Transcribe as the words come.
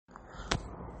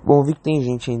Bom, vi que tem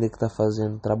gente ainda que está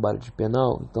fazendo trabalho de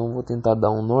penal, então vou tentar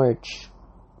dar um norte,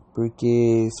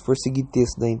 porque se for seguir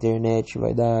texto da internet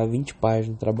vai dar 20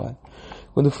 páginas de trabalho.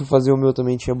 Quando eu fui fazer o meu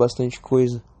também tinha bastante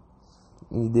coisa,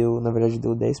 e na verdade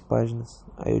deu 10 páginas,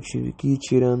 aí eu tive que ir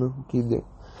tirando o que deu.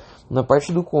 Na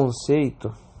parte do conceito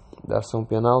da ação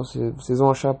penal, vocês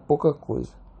vão achar pouca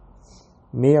coisa.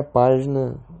 Meia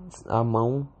página à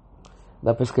mão,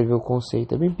 dá para escrever o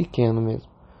conceito, é bem pequeno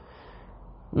mesmo.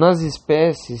 Nas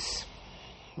espécies,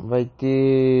 vai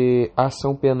ter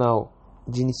ação penal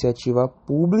de iniciativa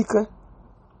pública.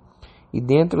 E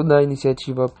dentro da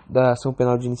ação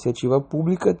penal de iniciativa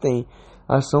pública tem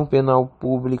ação penal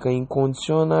pública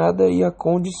incondicionada e a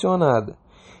condicionada.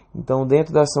 Então,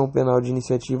 dentro da ação penal de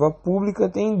iniciativa pública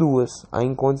tem duas, a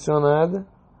incondicionada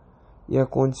e a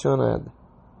condicionada.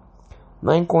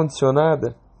 Na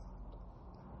incondicionada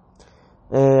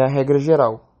é a regra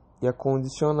geral e a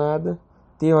condicionada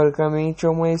teoricamente é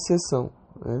uma exceção,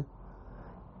 né?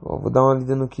 Vou dar uma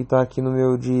lida no que está aqui no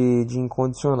meu de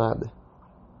incondicionada.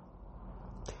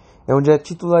 É onde a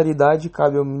titularidade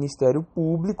cabe ao Ministério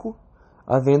Público,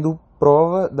 havendo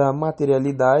prova da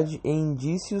materialidade e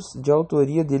indícios de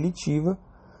autoria delitiva,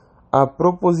 a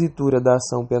propositura da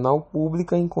ação penal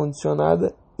pública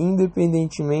incondicionada,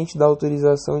 independentemente da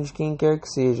autorização de quem quer que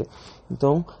seja.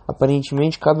 Então,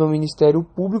 aparentemente, cabe ao Ministério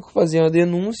Público fazer a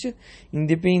denúncia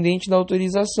independente da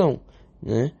autorização,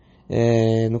 né?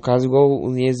 No caso, igual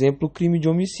em exemplo, crime de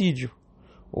homicídio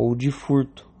ou de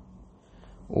furto.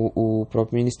 O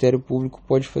próprio Ministério Público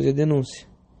pode fazer a denúncia.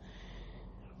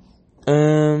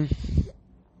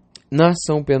 Na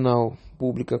ação penal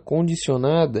pública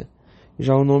condicionada,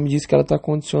 já o nome diz que ela está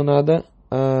condicionada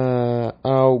a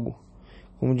algo.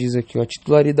 Como diz aqui, a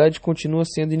titularidade continua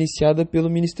sendo iniciada pelo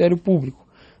Ministério Público,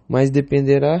 mas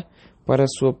dependerá para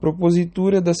sua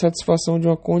propositura da satisfação de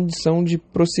uma condição de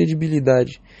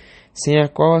procedibilidade, sem a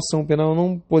qual a ação penal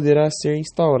não poderá ser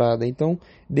instaurada. Então,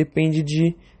 depende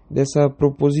dessa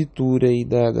propositura e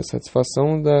da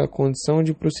satisfação da condição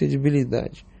de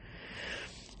procedibilidade.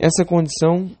 Essa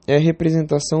condição é a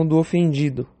representação do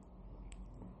ofendido,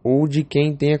 ou de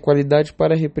quem tem a qualidade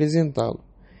para representá-lo,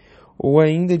 ou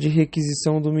ainda de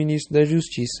requisição do ministro da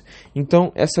Justiça.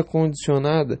 Então, essa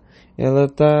condicionada, é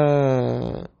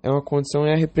uma condição,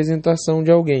 é a representação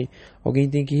de alguém. Alguém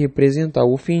tem que representar.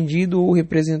 O ofendido ou o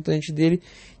representante dele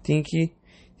tem que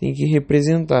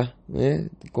representar, né?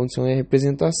 A condição é a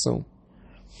representação.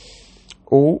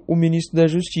 Ou o ministro da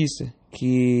Justiça,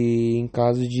 que em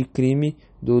caso de crime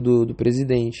do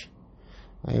presidente.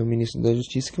 Aí é o ministro da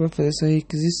Justiça que vai fazer essa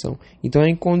requisição. Então a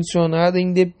incondicionada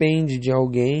independe de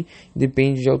alguém,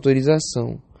 depende de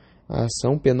autorização. A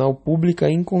ação penal pública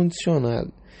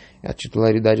incondicionada. A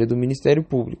titularidade é do Ministério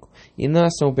Público. E na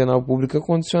ação penal pública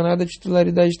condicionada, a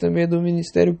titularidade também é do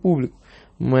Ministério Público.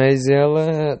 Mas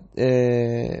ela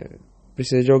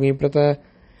precisa de alguém para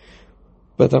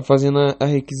tá fazendo a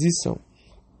requisição.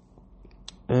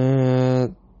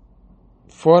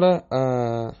 Fora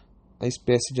a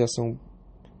espécie de ação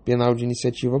penal de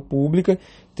iniciativa pública,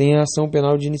 tem a ação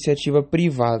penal de iniciativa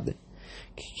privada,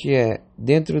 que é,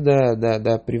 dentro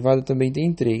da privada também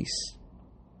tem 3.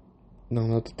 Não,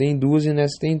 na outra tem 2 e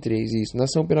nessa tem 3, isso. Na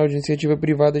ação penal de iniciativa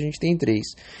privada a gente tem 3.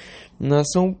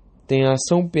 Tem a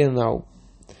ação penal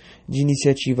de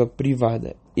iniciativa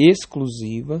privada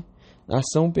exclusiva,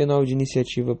 ação penal de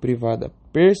iniciativa privada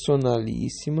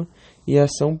personalíssima e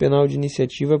ação penal de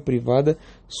iniciativa privada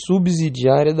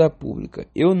subsidiária da pública.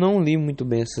 Eu não li muito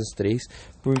bem essas 3,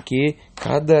 porque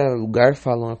cada lugar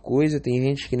fala uma coisa, tem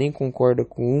gente que nem concorda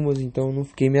com umas, então eu não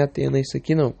fiquei me atendo a isso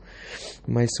aqui não.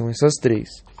 Mas são essas 3.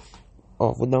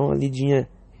 Vou dar uma lidinha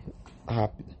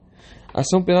rápida.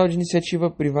 Ação penal de iniciativa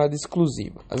privada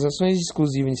exclusiva. As ações de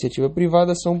exclusiva iniciativa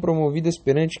privada são promovidas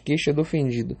perante queixa do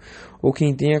ofendido, ou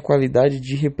quem tem a qualidade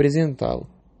de representá-lo.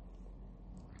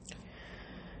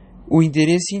 O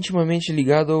interesse intimamente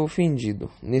ligado ao ofendido.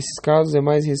 Nesses casos é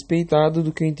mais respeitado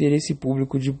do que o interesse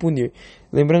público de punir.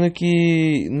 Lembrando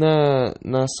que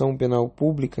na ação penal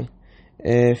pública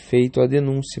é feita a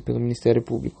denúncia pelo Ministério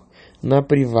Público. Na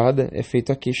privada é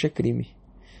feita a queixa-crime.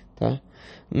 Tá?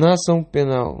 Na ação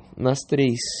penal, nas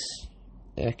 3,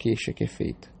 é a queixa que é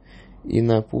feita. E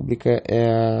na pública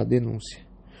é a denúncia.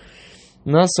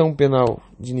 Na ação penal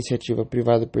de iniciativa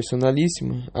privada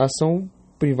personalíssima, a ação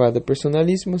privada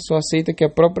personalíssima só aceita que a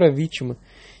própria vítima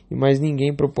e mais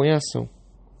ninguém propõe a ação.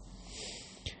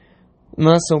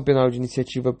 Na ação penal de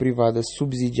iniciativa privada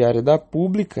subsidiária da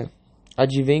pública,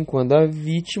 advém quando a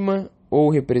vítima ou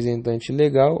representante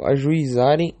legal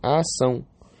ajuizarem a ação,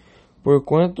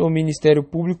 porquanto o Ministério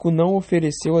Público não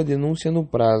ofereceu a denúncia no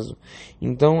prazo.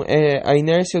 Então, a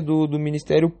inércia do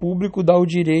Ministério Público dá o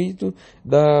direito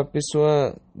da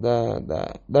pessoa,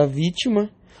 da vítima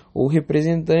ou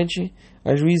representante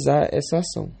ajuizar essa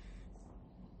ação.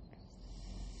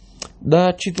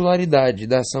 Da titularidade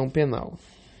da ação penal.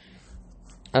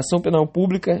 A ação penal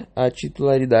pública, a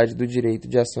titularidade do direito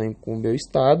de ação incumbe ao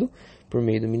Estado, por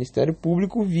meio do Ministério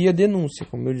Público, via denúncia,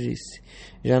 como eu disse.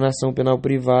 Já na ação penal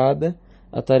privada,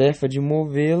 a tarefa de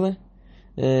mover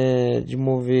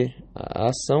a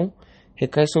ação,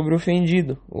 recai sobre o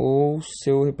ofendido ou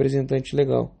seu representante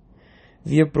legal,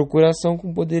 via procuração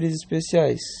com poderes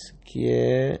especiais, que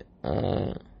é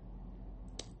a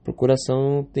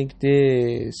procuração tem que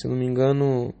ter, se eu não me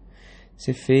engano,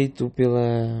 ser feito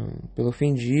pelo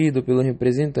ofendido, pelo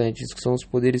representante. Isso que são os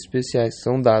poderes especiais, que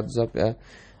são dados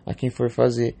a quem for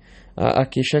fazer a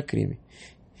queixa-crime.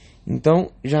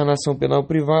 Então, já na ação penal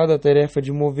privada, a tarefa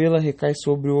de movê-la recai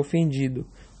sobre o ofendido,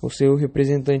 ou seu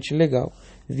representante legal,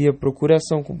 via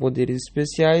procuração com poderes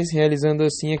especiais, realizando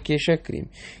assim a queixa-crime.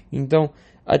 Então,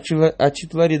 a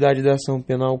titularidade da ação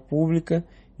penal pública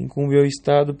incumbe ao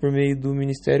Estado por meio do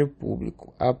Ministério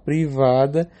Público. A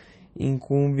privada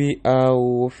incumbe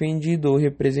ao ofendido ou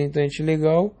representante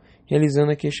legal,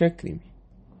 realizando a queixa-crime.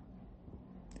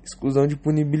 Exclusão de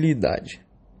punibilidade.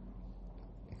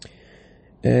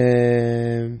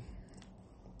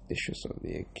 Deixa eu só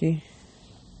ver aqui.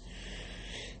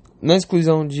 Na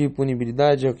exclusão de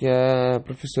punibilidade é o que a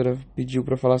professora pediu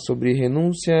para falar sobre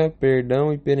renúncia,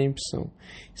 perdão e perempção.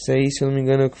 Isso aí, se eu não me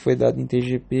engano, é o que foi dado em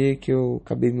TGP, que eu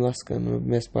acabei me lascando no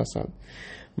mês passado.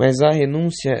 Mas a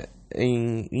renúncia,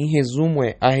 em resumo,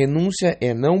 a renúncia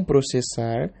é não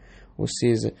processar, ou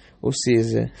seja,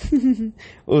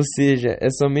 é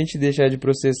somente deixar de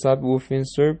processar o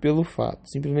ofensor pelo fato,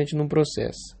 simplesmente não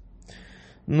processa.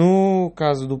 No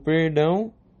caso do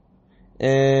perdão,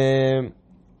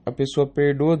 a pessoa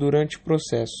perdoa durante o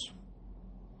processo.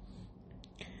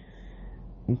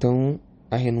 Então,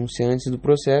 a renúncia é antes do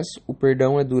processo, o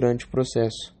perdão é durante o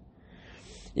processo.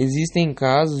 Existem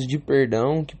casos de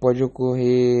perdão que pode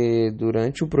ocorrer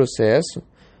durante o processo,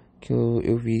 que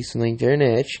eu vi isso na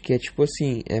internet, que é tipo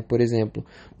assim, por exemplo,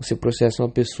 você processa uma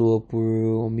pessoa por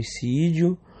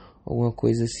homicídio, alguma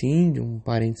coisa assim, de um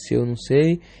parente seu, não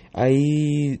sei,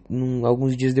 aí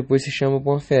alguns dias depois se chama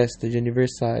para uma festa de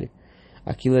aniversário.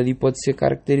 Aquilo ali pode ser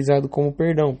caracterizado como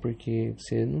perdão, porque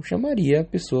você não chamaria a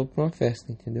pessoa para uma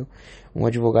festa, entendeu? Um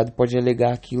advogado pode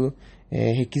alegar aquilo,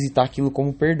 requisitar aquilo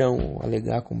como perdão,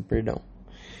 alegar como perdão.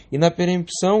 E na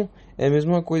perempção é a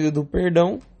mesma coisa do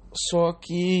perdão, só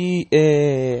que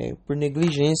por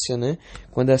negligência, né?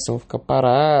 Quando a ação fica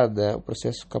parada, o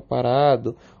processo fica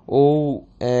parado, ou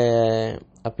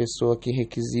a pessoa que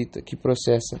requisita, que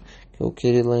processa, que é o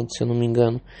querelante, se eu não me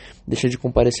engano, deixa de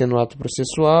comparecer no ato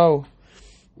processual,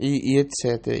 e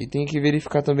etc. E tem que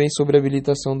verificar também sobre a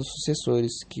habilitação dos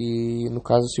sucessores, que no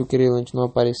caso, se o querelante não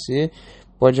aparecer,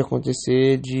 pode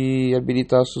acontecer de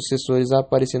habilitar os sucessores a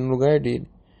aparecer no lugar dele.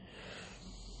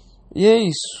 E é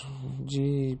isso.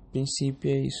 De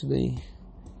princípio é isso daí.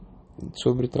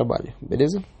 Sobre o trabalho,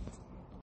 beleza?